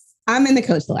best. I'm in the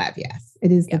Coach Lab. Yes,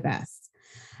 it is the best.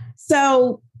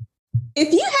 So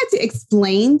if you had to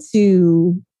explain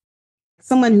to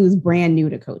someone who's brand new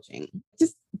to coaching,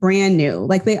 just brand new,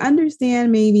 they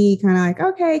understand maybe kind of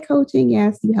okay, coaching.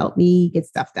 Yes, you help me get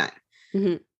stuff done.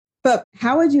 Mm-hmm. But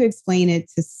how would you explain it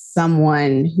to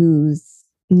someone who's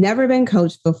never been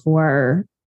coached before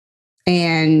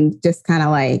and just kind of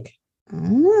I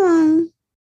don't know?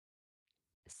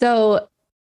 So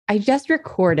I just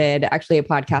recorded actually a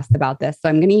podcast about this. So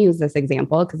I'm going to use this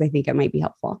example because I think it might be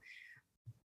helpful.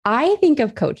 I think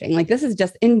of coaching, this is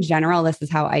just in general, this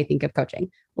is how I think of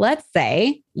coaching. Let's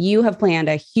say you have planned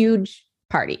a huge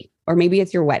party, or maybe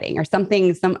it's your wedding or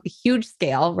something, some huge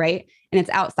scale, right? And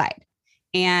it's outside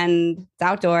and it's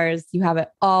outdoors. You have it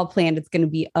all planned. It's going to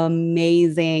be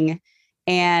amazing.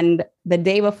 And the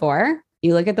day before,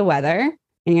 you look at the weather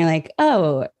and you're like,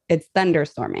 oh, it's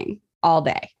thunderstorming all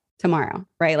day tomorrow,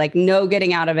 right? No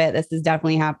getting out of it. This is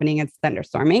definitely happening. It's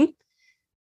thunderstorming.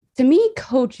 To me,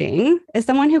 coaching is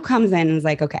someone who comes in and is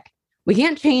like, okay, we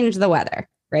can't change the weather,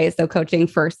 right? So coaching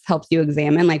first helps you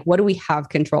examine, what do we have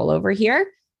control over here?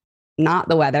 not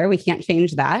the weather. We can't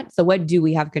change that. So what do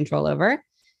we have control over?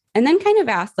 And then kind of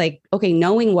ask like, okay,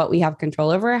 knowing what we have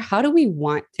control over, how do we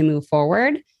want to move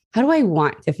forward? How do I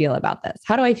want to feel about this?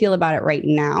 How do I feel about it right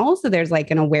now? So there's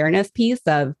like an awareness piece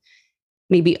of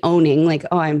maybe owning like,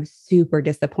 oh, I'm super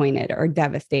disappointed or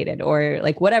devastated or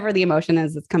like whatever the emotion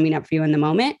is that's coming up for you in the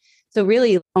moment. So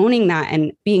really owning that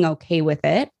and being okay with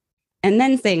it. And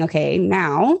then saying, okay,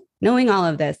 now knowing all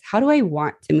of this, how do I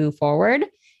want to move forward?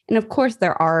 And of course,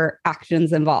 there are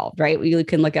actions involved, right? We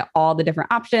can look at all the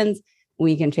different options.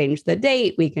 We can change the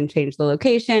date. We can change the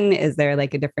location. Is there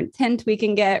like a different tint we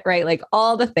can get, right? Like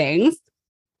all the things.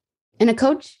 And a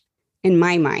coach, in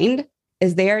my mind,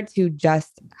 is there to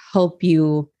just help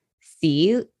you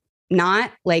see,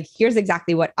 not like, here's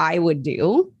exactly what I would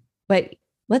do, but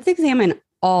let's examine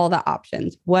all the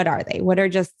options. What are they? What are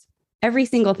just every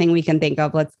single thing we can think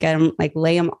of? Let's get them, like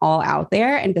lay them all out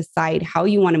there and decide how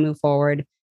you want to move forward.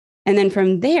 And then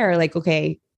from there, like,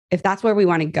 okay, if that's where we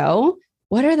want to go,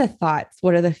 what are the thoughts?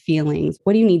 What are the feelings?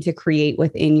 What do you need to create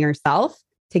within yourself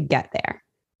to get there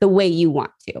the way you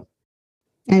want to?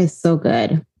 That is so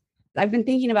good. I've been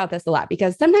thinking about this a lot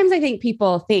because sometimes I think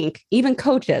people think, even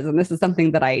coaches, and this is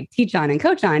something that I teach on and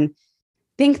coach on,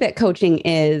 think that coaching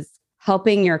is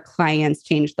helping your clients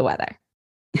change the weather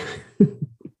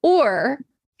or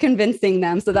convincing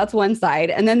them. So that's one side.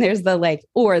 And then there's the like,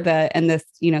 or the, and this,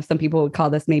 some people would call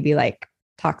this maybe like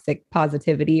toxic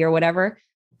positivity or whatever,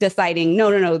 deciding,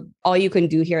 no, all you can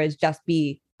do here is just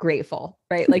be grateful,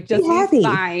 right? Like just be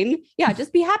fine. Yeah,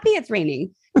 just be happy it's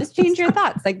raining. Just change your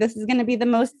thoughts. Like this is going to be the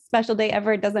most special day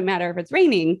ever. It doesn't matter if it's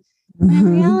raining. But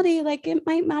in reality, like it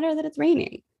might matter that it's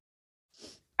raining.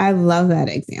 I love that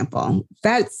example.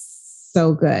 That's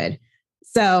so good.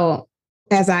 So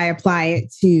as I apply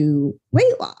it to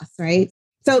weight loss, right?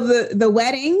 So the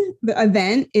wedding, the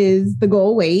event is the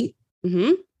goal weight.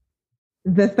 Mm-hmm.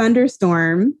 The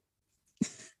thunderstorm,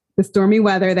 the stormy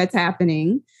weather that's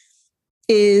happening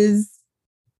is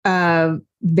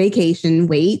vacation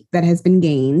weight that has been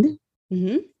gained.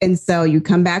 Mm-hmm. And so you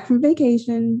come back from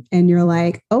vacation and you're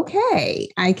like, okay,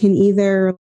 I can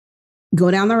either go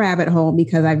down the rabbit hole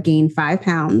because I've gained 5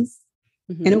 pounds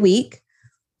in a week,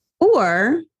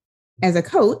 or as a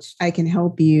coach, I can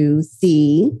help you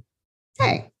see,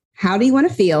 hey, how do you want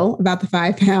to feel about the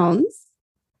 5 pounds?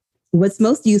 What's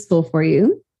most useful for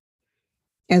you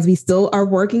as we still are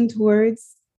working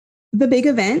towards the big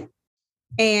event?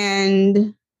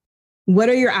 And what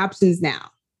are your options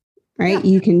now? Right?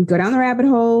 Yeah. You can go down the rabbit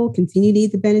hole, continue to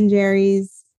eat the Ben &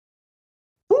 Jerry's,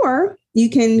 or you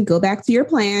can go back to your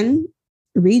plan,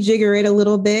 rejigger it a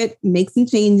little bit, make some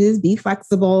changes, be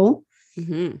flexible,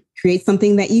 create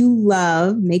something that you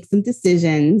love, make some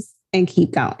decisions, and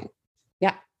keep going.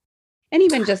 Yeah. And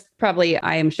even just probably,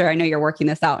 I know you're working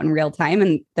this out in real time.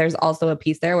 And there's also a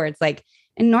piece there where it's like,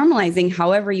 and normalizing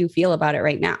however you feel about it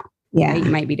right now. Yeah. Right?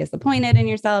 You might be disappointed in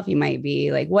yourself. You might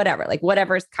be like,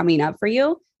 whatever's coming up for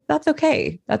you. That's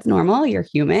okay. That's normal. You're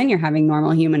human. You're having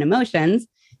normal human emotions.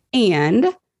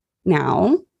 And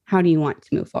now, how do you want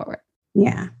to move forward?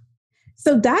 Yeah.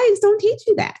 So diets don't teach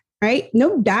you that, right?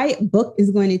 No diet book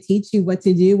is going to teach you what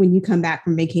to do when you come back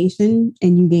from vacation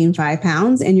and you gain 5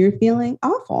 pounds and you're feeling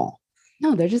awful.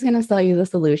 No, they're just going to sell you the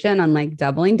solution on like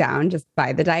doubling down, just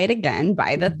buy the diet again,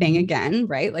 buy the thing again,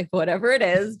 right? Like whatever it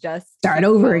is, just start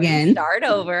over again. Start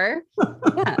over.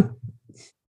 Yeah.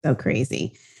 So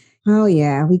crazy. Oh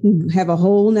yeah. We can have a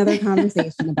whole nother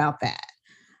conversation about that.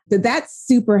 But that's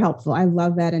super helpful. I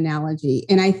love that analogy.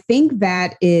 And I think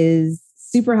that is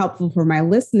super helpful for my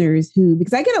listeners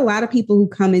because I get a lot of people who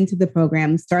come into the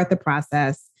program, start the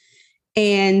process,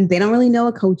 and they don't really know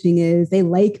what coaching is. They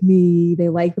like me, they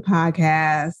like the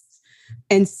podcast.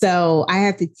 And so I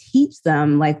have to teach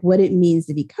them like what it means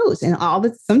to be coached. And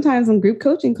sometimes on group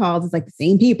coaching calls, it's like the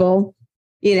same people,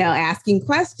 asking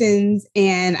questions.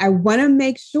 And I want to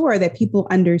make sure that people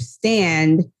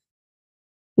understand,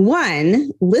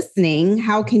 one, listening,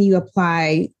 how can you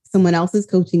apply someone else's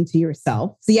coaching to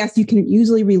yourself? So yes, you can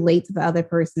usually relate to the other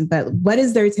person, but what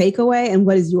is their takeaway and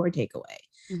what is your takeaway?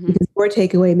 Because your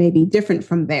takeaway may be different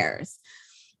from theirs.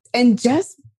 And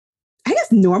just, I guess,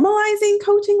 normalizing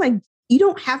coaching, like you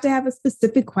don't have to have a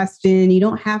specific question. You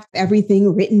don't have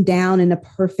everything written down in a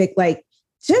perfect,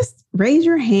 just raise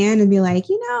your hand and be like,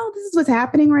 this is what's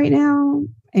happening right now.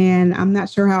 And I'm not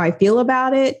sure how I feel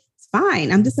about it. It's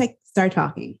fine. I'm just like, start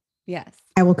talking. Yes.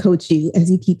 I will coach you as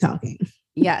you keep talking.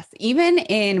 Yes. Even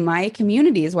in my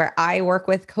communities where I work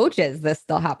with coaches, this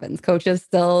still happens. Coaches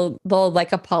they'll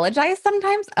like apologize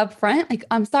sometimes up front. Like,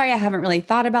 I'm sorry, I haven't really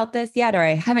thought about this yet, or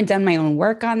I haven't done my own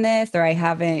work on this, or I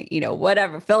haven't,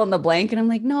 whatever, fill in the blank. And I'm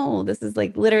like, no, this is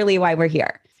like literally why we're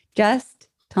here. Just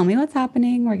tell me what's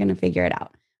happening. We're going to figure it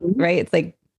out. Right. It's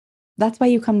like, that's why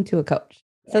you come to a coach,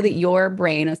 so that your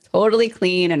brain is totally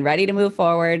clean and ready to move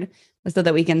forward, so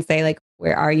that we can say, like,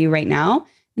 where are you right now?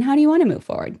 And how do you want to move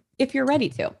forward if you're ready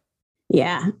to?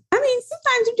 Yeah. I mean,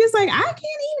 sometimes you're just like, I can't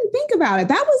even think about it.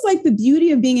 That was like the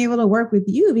beauty of being able to work with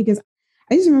you, because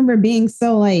I just remember being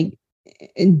so like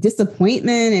in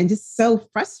disappointment and just so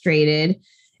frustrated.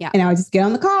 Yeah. And I would just get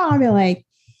on the call and be like,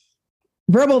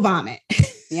 verbal vomit.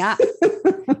 Yeah.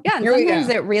 Yeah. And sometimes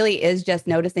it really is just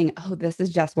noticing, oh, this is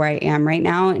just where I am right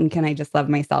now. And can I just love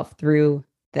myself through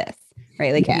this?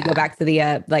 Right. Like if you go back to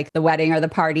the like the wedding or the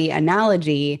party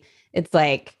analogy, it's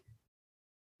like,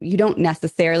 you don't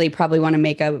necessarily probably want to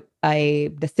make a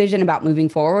decision about moving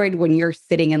forward when you're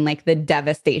sitting in like the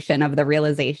devastation of the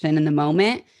realization in the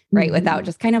moment, right? Mm-hmm. Without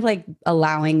just kind of like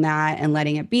allowing that and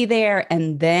letting it be there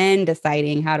and then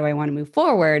deciding, how do I want to move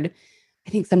forward?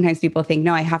 I think sometimes people think,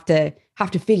 no, I have to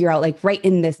figure out like right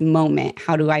in this moment,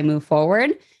 how do I move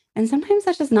forward? And sometimes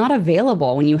that's just not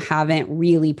available when you haven't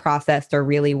really processed or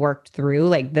really worked through,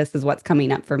 like, this is what's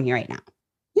coming up for me right now.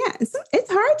 Yeah,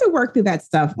 it's hard to work through that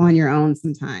stuff on your own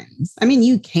sometimes. I mean,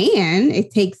 you can.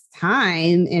 It takes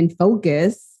time and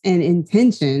focus and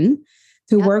intention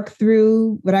to work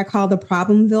through what I call the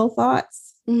Problemville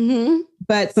thoughts. Mm-hmm.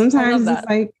 But sometimes it's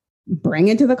like, bring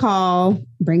it to the call,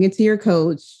 bring it to your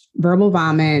coach, verbal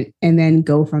vomit, and then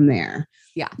go from there.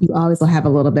 Yeah. You always will have a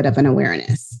little bit of an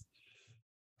awareness.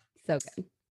 So good.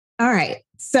 All right.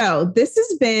 So this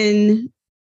has been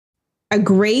a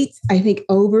great, I think,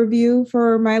 overview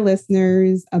for my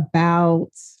listeners about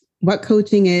what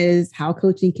coaching is, how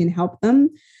coaching can help them.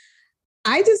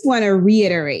 I just want to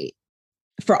reiterate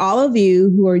for all of you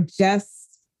who are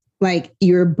just like,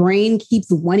 your brain keeps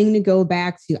wanting to go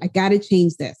back to, I got to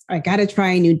change this, or I got to try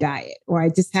a new diet, or I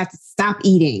just have to stop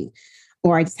eating,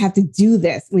 or I just have to do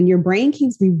this. When your brain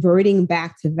keeps reverting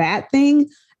back to that thing,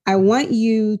 I want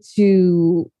you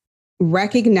to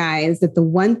recognize that the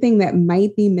one thing that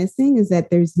might be missing is that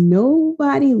there's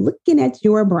nobody looking at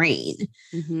your brain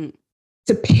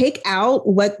to pick out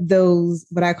what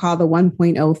I call the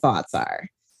 1.0 thoughts are.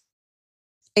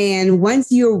 And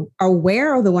once you're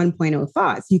aware of the 1.0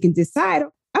 thoughts, you can decide,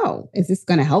 oh, is this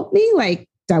going to help me? Like,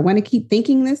 do I want to keep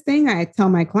thinking this thing? I tell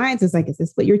my clients, it's like, is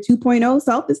this what your 2.0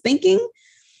 self is thinking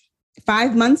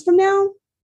 5 months from now?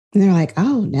 And they're like,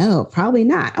 oh, no, probably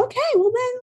not. Okay, well,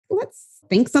 then let's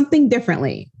think something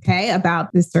differently, okay,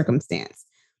 about this circumstance.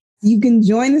 You can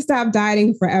join the Stop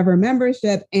Dieting Forever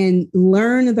membership and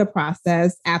learn the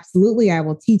process. Absolutely. I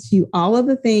will teach you all of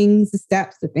the things, the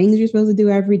steps, the things you're supposed to do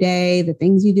every day, the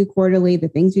things you do quarterly, the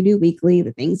things you do weekly,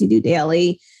 the things you do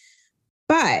daily.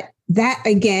 But that,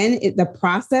 again, the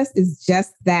process is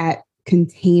just that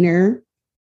container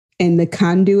and the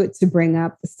conduit to bring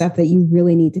up the stuff that you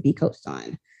really need to be coached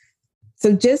on.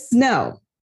 So just know,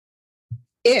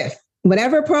 if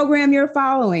whatever program you're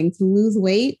following to lose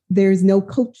weight, there's no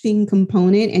coaching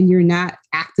component and you're not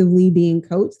actively being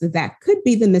coached, that could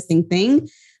be the missing thing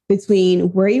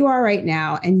between where you are right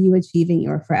now and you achieving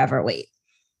your forever weight.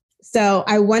 So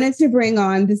I wanted to bring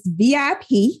on this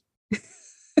VIP,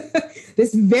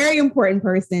 this very important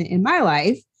person in my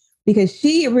life, because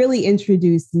she really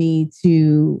introduced me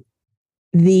to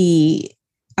the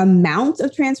amount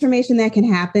of transformation that can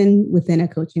happen within a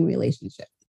coaching relationship.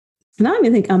 And I don't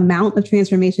even think amount of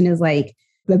transformation is like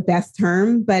the best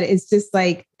term, but it's just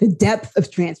like the depth of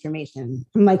transformation.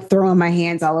 I'm like throwing my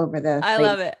hands all over the I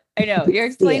love it. I know you're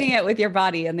explaining it with your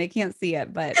body and they can't see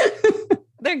it, but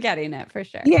they're getting it for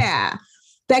sure. Yeah.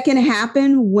 That can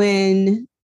happen when,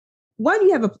 one,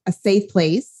 you have a safe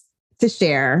place to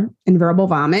share and verbal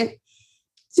vomit.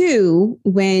 Two,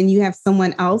 when you have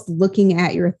someone else looking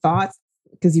at your thoughts,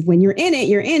 because when you're in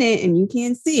it and you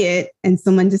can't see it. And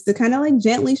someone just to kind of like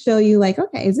gently show you like,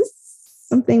 okay, is this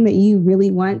something that you really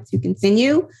want to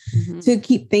continue to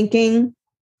keep thinking?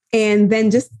 And then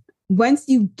just once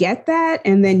you get that,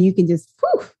 and then you can just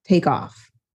take off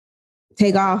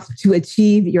to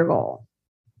achieve your goal.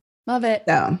 Love it.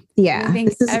 So yeah, I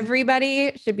think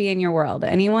everybody should be in your world.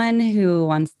 Anyone who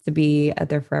wants to be at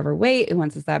their forever weight, who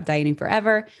wants to stop dieting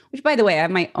forever, which, by the way, I have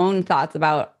my own thoughts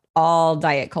about all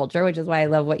diet culture, which is why I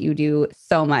love what you do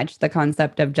so much. The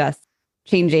concept of just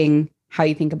changing how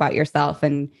you think about yourself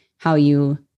and how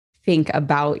you think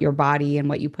about your body and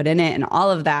what you put in it and all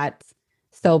of that.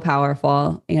 So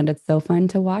powerful. And it's so fun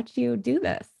to watch you do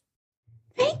this.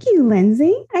 Thank you,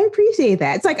 Lindsay. I appreciate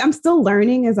that. It's like I'm still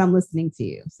learning as I'm listening to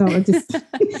you. So it just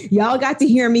y'all got to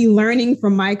hear me learning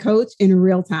from my coach in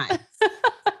real time.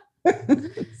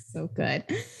 So good.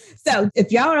 So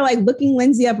if y'all are like looking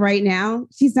Lindsay up right now,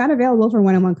 she's not available for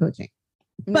one-on-one coaching.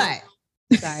 But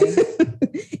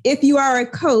if you are a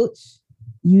coach,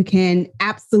 you can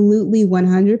absolutely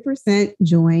 100%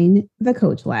 join the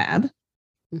Coach Lab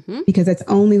because it's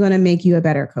only going to make you a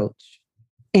better coach.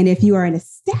 And if you are an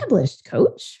established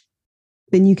coach,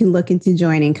 then you can look into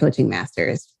joining Coaching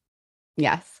Masters.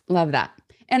 Yes, love that.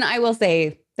 And I will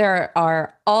say there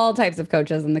are all types of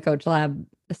coaches in the Coach Lab,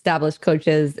 established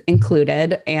coaches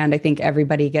included. And I think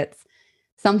everybody gets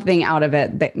something out of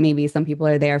it that maybe some people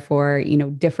are there for, you know,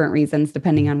 different reasons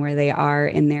depending on where they are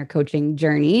in their coaching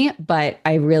journey. But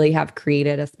I really have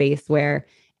created a space where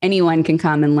anyone can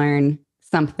come and learn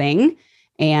something.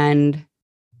 And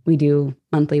we do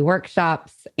monthly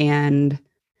workshops, and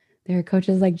there are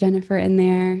coaches like Jennifer in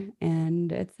there,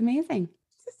 and it's amazing.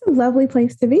 It's a lovely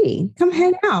place to be. Come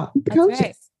hang out with the coaches.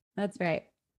 Right. That's right.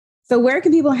 So where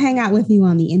can people hang out with you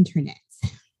on the internet?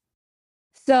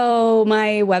 So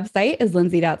my website is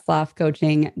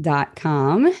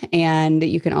lindsay.sloffcoaching.com. And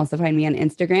you can also find me on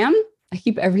Instagram. I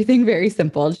keep everything very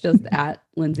simple. It's just at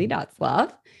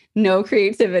lindsay.sloff. No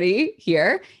creativity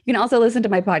here. You can also listen to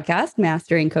my podcast,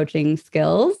 Mastering Coaching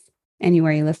Skills,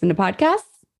 anywhere you listen to podcasts.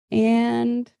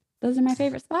 And those are my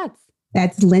favorite spots.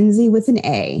 That's Lindsay with an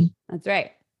A. That's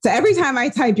right. So every time I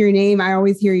type your name, I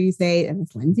always hear you say,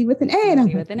 it's Lindsay with an A. And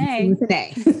Lindsay with an A. With an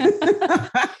A.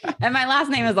 And my last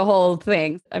name is a whole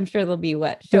thing. I'm sure there'll be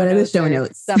Go to the show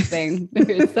notes. Something.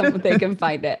 They can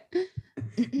find it.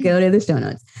 Go to the show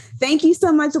notes. Thank you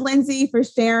so much, Lindsay, for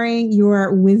sharing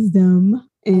your wisdom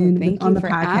on the for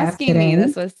podcast asking today. me.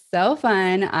 This was so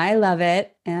fun. I love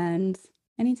it. And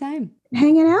anytime.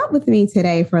 Hanging out with me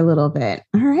today for a little bit.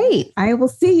 All right. I will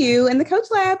see you in the Coach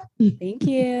Lab. Thank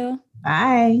you.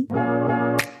 Bye.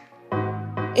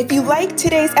 If you liked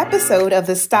today's episode of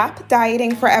the Stop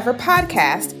Dieting Forever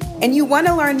podcast and you want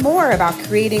to learn more about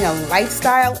creating a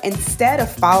lifestyle instead of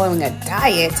following a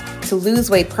diet to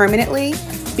lose weight permanently,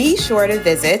 be sure to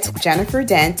visit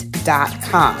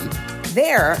jenniferdent.com.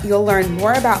 There, you'll learn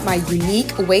more about my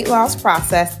unique weight loss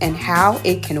process and how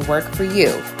it can work for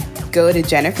you. Go to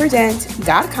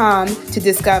jenniferdent.com to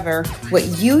discover what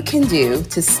you can do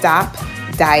to stop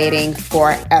dieting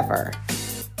forever.